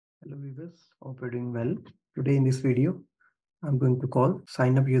Hello viewers, hope you're doing well. Today in this video, I'm going to call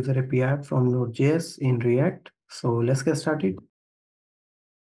sign up user API from Node.js in React. So let's get started.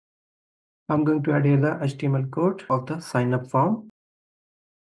 I'm going to add here the HTML code of the sign up form.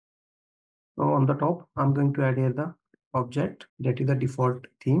 So on the top, I'm going to add here the object that is the default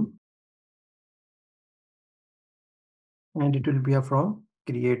theme. And it will be a from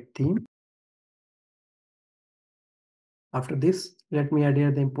create theme. After this, let me add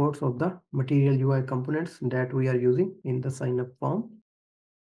here the imports of the material UI components that we are using in the sign up form.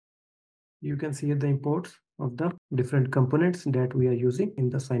 You can see the imports of the different components that we are using in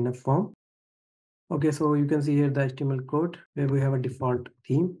the sign up form. Okay, so you can see here the HTML code where we have a default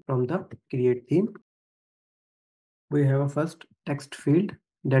theme from the create theme. We have a first text field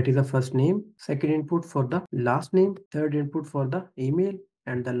that is a first name, second input for the last name, third input for the email,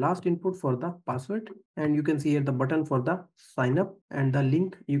 and the last input for the password. And you can see here the button for the sign up and the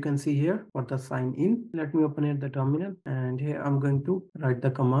link you can see here for the sign in. Let me open here the terminal, and here I'm going to write the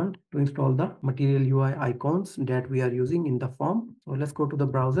command to install the material UI icons that we are using in the form. So let's go to the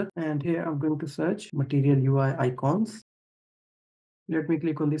browser, and here I'm going to search material UI icons. Let me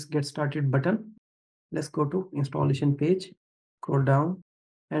click on this get started button. Let's go to installation page, scroll down,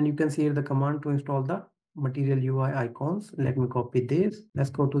 and you can see here the command to install the material UI icons. Let me copy this. Let's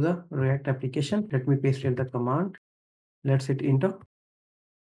go to the React application. Let me paste here the command. Let's hit enter.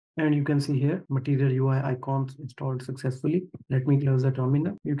 And you can see here material UI icons installed successfully. Let me close the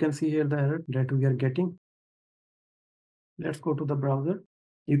terminal. You can see here the error that we are getting. Let's go to the browser.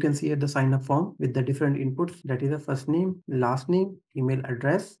 You can see here the sign up form with the different inputs, that is the first name, last name, email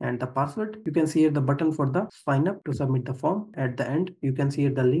address, and the password. You can see here the button for the sign up to submit the form. At the end, you can see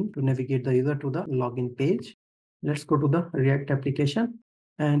here the link to navigate the user to the login page. Let's go to the React application.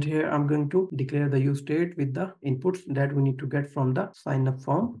 And here I'm going to declare the use state with the inputs that we need to get from the sign up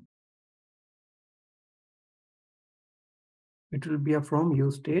form. It will be a from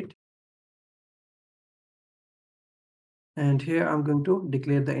use state. And here I'm going to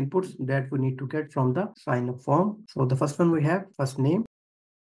declare the inputs that we need to get from the sign up form. So the first one we have first name,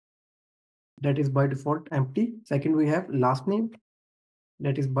 that is by default empty. Second, we have last name,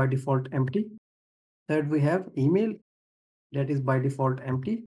 that is by default empty. Third, we have email, that is by default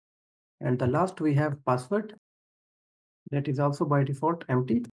empty. And the last, we have password, that is also by default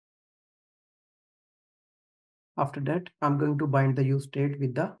empty. After that, I'm going to bind the use state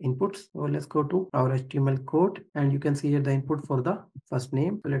with the inputs. So let's go to our HTML code, and you can see here the input for the first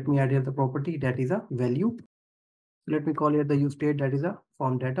name. So let me add here the property that is a value. Let me call here the use state that is a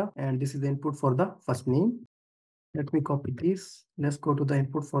form data, and this is the input for the first name. Let me copy this. Let's go to the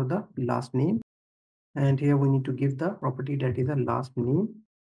input for the last name. And here we need to give the property that is a last name.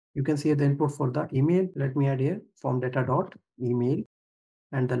 You can see the input for the email. Let me add here form data dot email.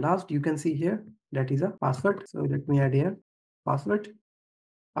 And the last you can see here that is a password. So let me add here password.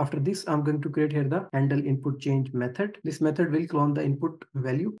 After this, I'm going to create here the handle input change method. This method will clone the input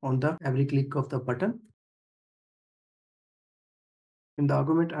value on the every click of the button. In the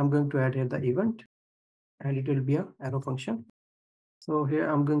argument, I'm going to add here the event, and it will be a arrow function. So here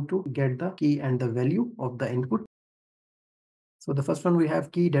I'm going to get the key and the value of the input. So the first one we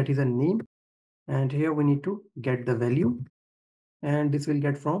have key, that is a name, and here we need to get the value, and this will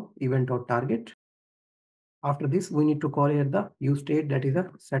get from event.target. After this, we need to call here the use state, that is a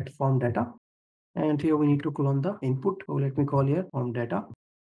set form data, and here we need to clone the input. So let me call here form data.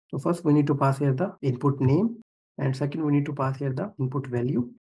 So first we need to pass here the input name, and second we need to pass here the input value.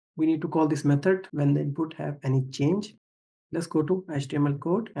 We need to call this method when the input have any change. Let's go to HTML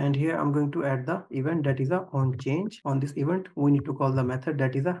code, and here I'm going to add the event that is a on change. On this event, we need to call the method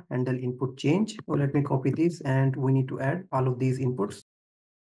that is a handle input change. So let me copy this, and we need to add all of these inputs.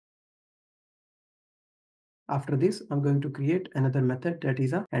 After this, I'm going to create another method that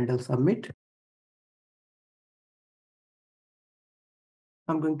is a handle submit.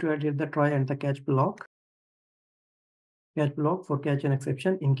 I'm going to add here the try and the catch block. Catch block for catch an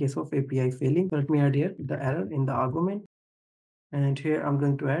exception in case of API failing. So let me add here the error in the argument. And here I'm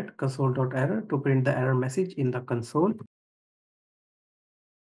going to add console.error to print the error message in the console.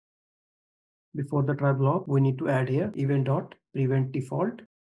 Before the try block, we need to add here event.prevent default.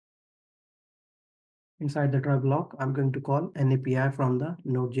 Inside the try block, I'm going to call an API from the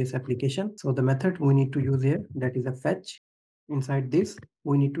Node.js application. So the method we need to use here, that is a fetch. Inside this,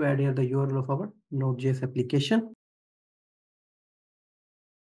 we need to add here the URL of our Node.js application.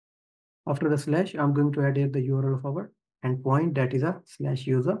 After the slash, I'm going to add here the URL of our endpoint, that is a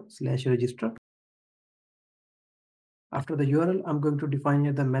 /user/register. After the URL, I'm going to define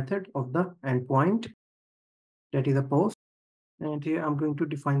here the method of the endpoint, that is a post. And here I'm going to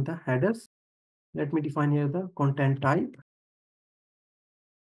define the headers. Let me define here the content type,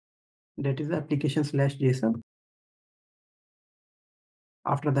 that is application/JSON.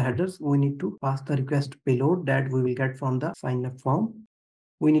 After the headers, we need to pass the request payload that we will get from the sign up form.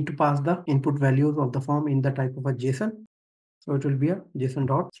 We need to pass the input values of the form in the type of a JSON. So it will be a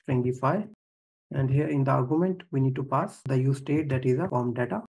JSON.stringify. And here in the argument, we need to pass the use state, that is a form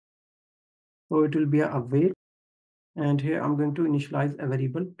data. So it will be a await. And here I'm going to initialize a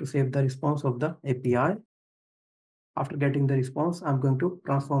variable to save the response of the API. After getting the response, I'm going to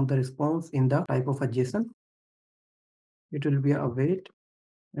transform the response in the type of a JSON. It will be a await.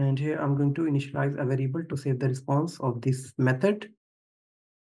 And here I'm going to initialize a variable to save the response of this method.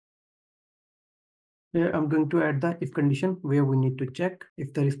 Here I'm going to add the if condition where we need to check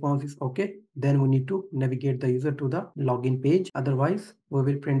if the response is okay. Then we need to navigate the user to the login page. Otherwise, we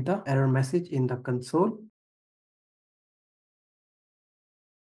will print the error message in the console.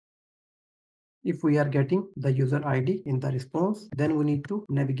 If we are getting the user ID in the response, then we need to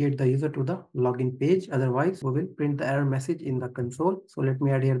navigate the user to the login page. Otherwise, we will print the error message in the console. So let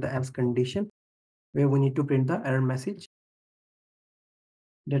me add here the else condition where we need to print the error message.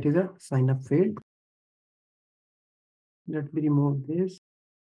 That is a sign up failed. Let me remove this.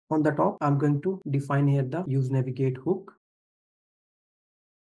 On the top, I'm going to define here the use navigate hook.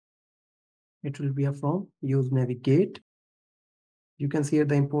 It will be a from use navigate. You can see here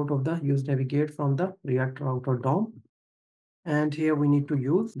the import of the use navigate from the React router DOM. And here we need to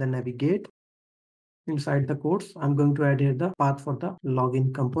use the navigate. Inside the quotes, I'm going to add here the path for the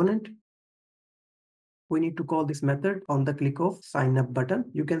login component. We need to call this method on the click of sign up button.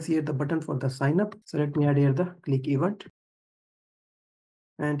 You can see here the button for the sign up. So let me add here the click event.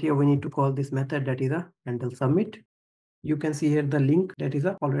 And here we need to call this method, that is a handle submit. You can see here the link, that is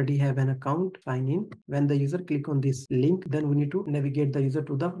a already have an account, sign in. When the user click on this link, then we need to navigate the user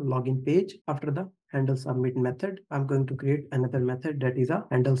to the login page. After the handle submit method, I'm going to create another method, that is a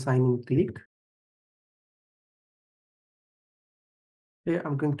handle sign in click. Here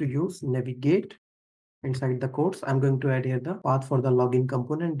I'm going to use navigate. Inside the quotes, I'm going to add here the path for the login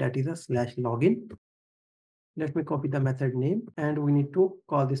component, that is a /login. Let me copy the method name, and we need to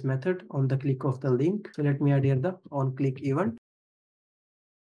call this method on the click of the link. So let me add here the on click event.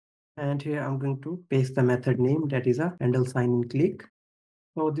 And here I'm going to paste the method name, that is a handle sign in click.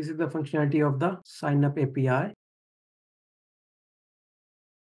 So this is the functionality of the sign up API.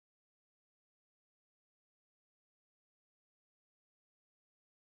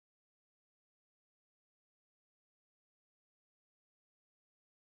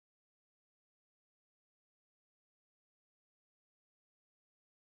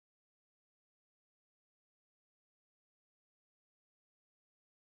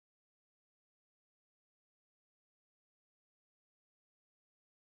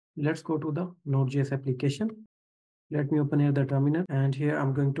 Let's go to the Node.js application. Let me open here the terminal, and here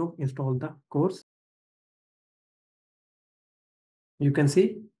I'm going to install the course. You can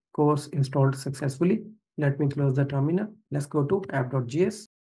see course installed successfully. Let me close the terminal. Let's go to app.js,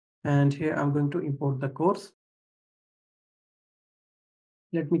 and here I'm going to import the course.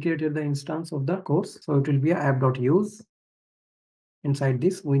 Let me create here the instance of the course. So it will be a app.use. Inside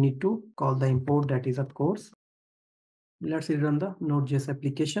this, we need to call the import, that is a course. Let's run the Node.js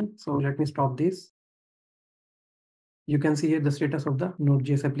application. So let me stop this. You can see here the status of the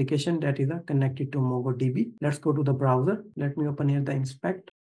Node.js application, that is connected to MongoDB. Let's go to the browser. Let me open here the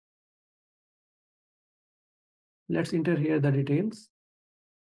inspect. Let's enter here the details.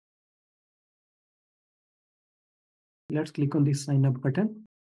 Let's click on this sign up button.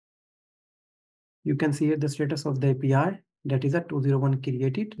 You can see here the status of the API, that is a 201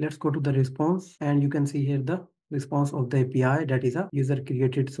 created. Let's go to the response, and you can see here the response of the API, that is a user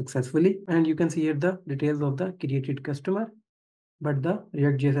created successfully. And you can see here the details of the created customer, but the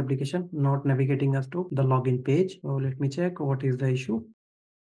React.js application not navigating us to the login page. So let me check what is the issue.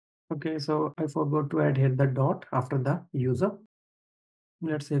 Okay, so I forgot to add here the dot after the user.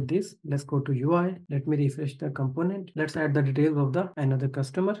 Let's save this. Let's go to UI. Let me refresh the component. Let's add the details of the another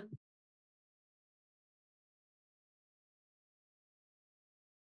customer.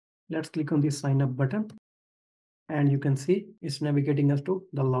 Let's click on this sign up button. And you can see it's navigating us to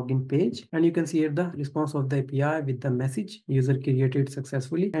the login page. And you can see here the response of the API with the message user created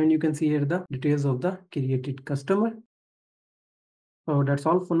successfully. And you can see here the details of the created customer. So that's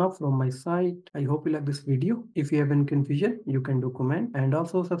all for now from my side. I hope you like this video. If you have any confusion, you can do comment, and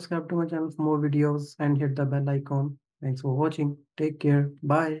also subscribe to my channel for more videos and hit the bell icon. Thanks for watching. Take care.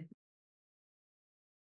 Bye.